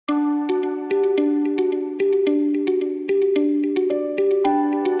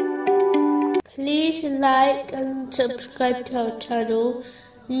like and subscribe to our channel.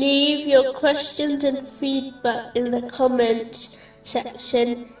 Leave your questions and feedback in the comments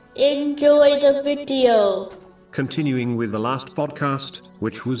section. Enjoy the video. Continuing with the last podcast,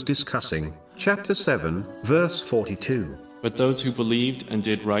 which was discussing chapter 7, verse 42. But those who believed and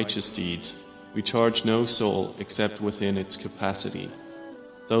did righteous deeds, we charge no soul except within its capacity.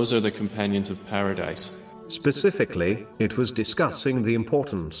 Those are the companions of paradise. Specifically, it was discussing the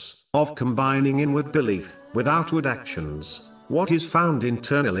importance of combining inward belief with outward actions. What is found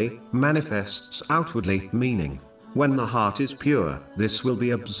internally manifests outwardly, meaning, when the heart is pure, this will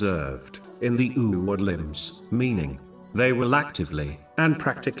be observed in the outward limbs, meaning, they will actively and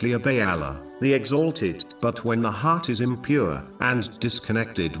practically obey Allah, the Exalted. But when the heart is impure and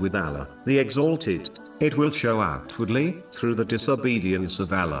disconnected with Allah, the Exalted, it will show outwardly through the disobedience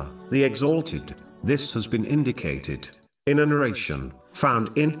of Allah, the Exalted. This has been indicated in a narration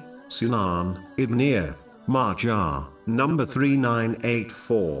found in Sunan Ibn Majah, number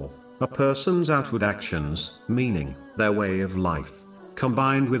 3984. A person's outward actions, meaning their way of life,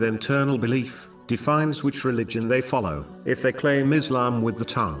 combined with internal belief, defines which religion they follow. If they claim Islam with the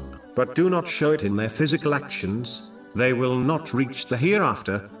tongue, but do not show it in their physical actions, they will not reach the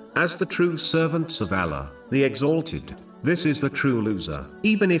hereafter as the true servants of Allah, the Exalted. This is the true loser.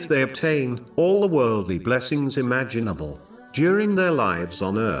 Even if they obtain all the worldly blessings imaginable during their lives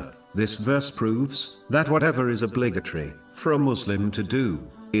on earth, this verse proves that whatever is obligatory for a Muslim to do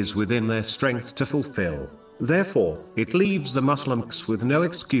is within their strength to fulfill. Therefore, it leaves the Muslims with no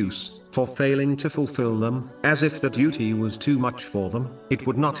excuse for failing to fulfill them, as if the duty was too much for them. It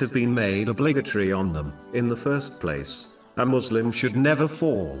would not have been made obligatory on them in the first place. A Muslim should never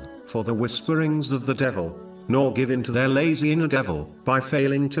fall for the whisperings of the devil, nor give in to their lazy inner devil by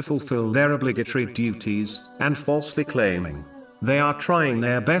failing to fulfill their obligatory duties and falsely claiming they are trying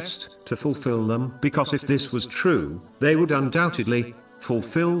their best to fulfill them, because if this was true, they would undoubtedly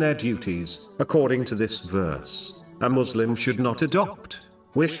fulfill their duties according to this verse. A Muslim should not adopt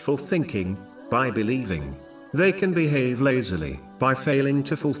wishful thinking by believing they can behave lazily by failing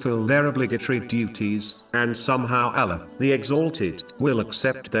to fulfill their obligatory duties, and somehow Allah, the Exalted, will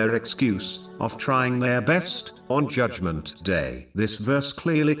accept their excuse of trying their best on Judgment Day. This verse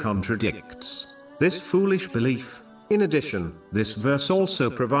clearly contradicts this foolish belief. In addition, this verse also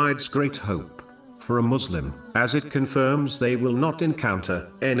provides great hope for a Muslim, as it confirms they will not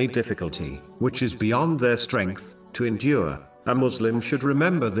encounter any difficulty which is beyond their strength to endure. A Muslim should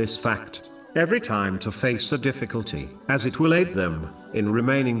remember this fact every time to face a difficulty, as it will aid them in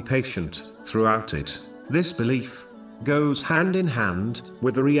remaining patient throughout it. This belief goes hand in hand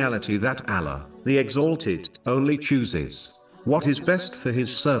with the reality that Allah, the Exalted, only chooses what is best for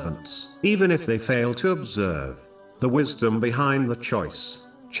His servants, even if they fail to observe the wisdom behind the choice.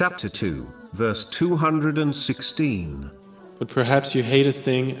 Chapter 2, verse 216. But perhaps you hate a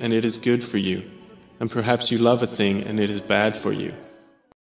thing and it is good for you, and perhaps you love a thing and it is bad for you.